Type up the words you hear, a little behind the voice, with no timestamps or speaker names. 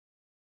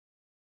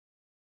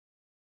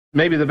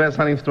Maybe the best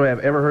hunting story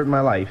I've ever heard in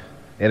my life.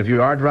 And if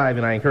you are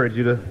driving, I encourage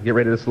you to get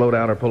ready to slow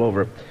down or pull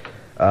over.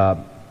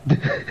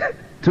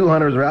 Two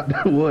hunters were out in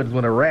the woods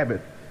when a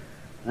rabbit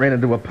ran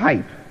into a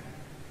pipe.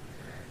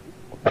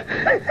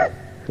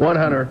 One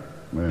hunter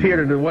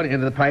peered into one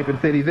end of the pipe and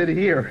said, "He's in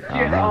here."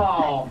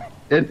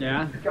 And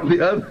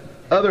the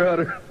other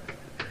hunter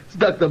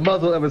stuck the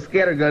muzzle of a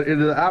scatter gun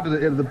into the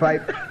opposite end of the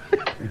pipe.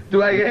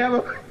 "Do I have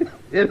him?"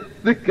 And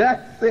the guy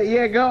said,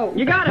 "Yeah, go."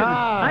 "You got him.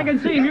 I can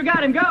see him. You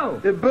got him.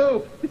 Go." And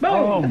boom. Boom.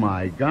 Oh,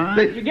 my God.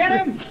 Did you get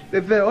him? They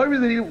said the only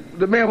reason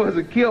the man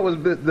wasn't killed was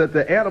that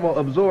the animal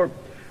absorbed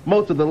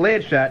most of the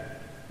lead shot,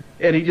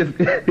 and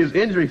his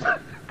injuries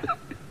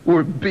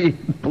were being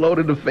blown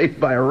in the face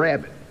by a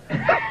rabbit.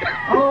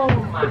 Oh,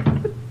 my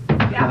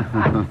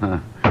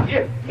God.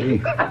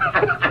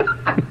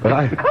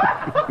 But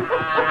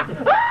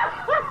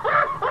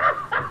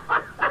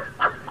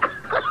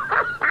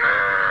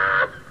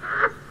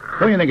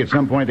don't you think at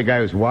some point the guy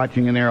who's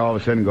watching in there all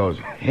of a sudden goes,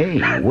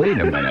 "Hey, wait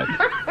a minute."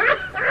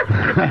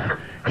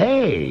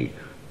 Hey.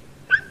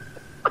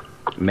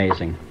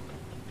 Amazing.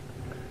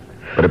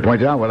 But it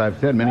points out what I've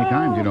said many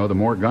times, you know, the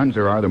more guns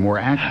there are, the more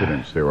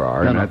accidents there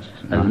are. No, that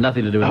has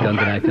nothing to do with guns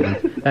and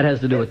accidents. That has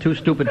to do with two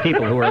stupid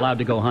people who are allowed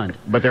to go hunt.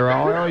 But there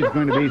are always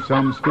going to be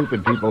some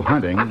stupid people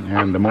hunting,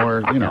 and the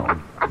more, you know.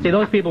 See,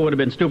 those people would have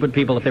been stupid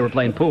people if they were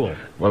playing pool.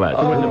 Well, that's...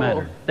 It wouldn't have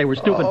mattered. They were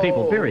stupid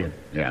people, period.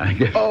 Yeah, I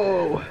guess.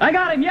 Oh. I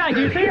got him, yeah. Do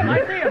you see him? I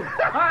see him.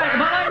 All right,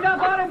 am I lined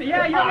up on him?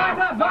 Yeah, you're lined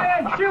up. Go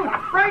ahead, shoot.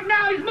 Right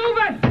now, he's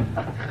moving.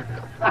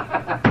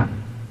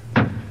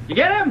 You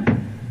get him?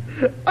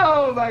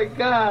 Oh, my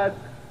God.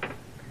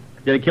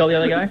 Did it kill the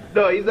other guy?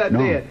 No, he's not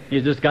dead.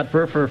 He's just got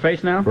fur for a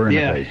face now? Fur in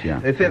the face, yeah.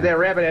 They said that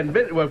rabbit hadn't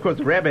been... Well, of course,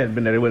 the rabbit hadn't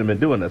been there. They wouldn't have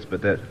been doing this,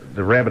 but the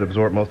rabbit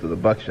absorbed most of the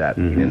buckshot.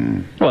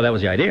 Well, that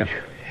was the idea.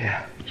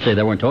 Yeah. See,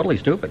 they weren't totally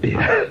stupid. He's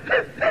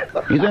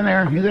in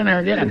there. He's in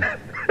there. Get him.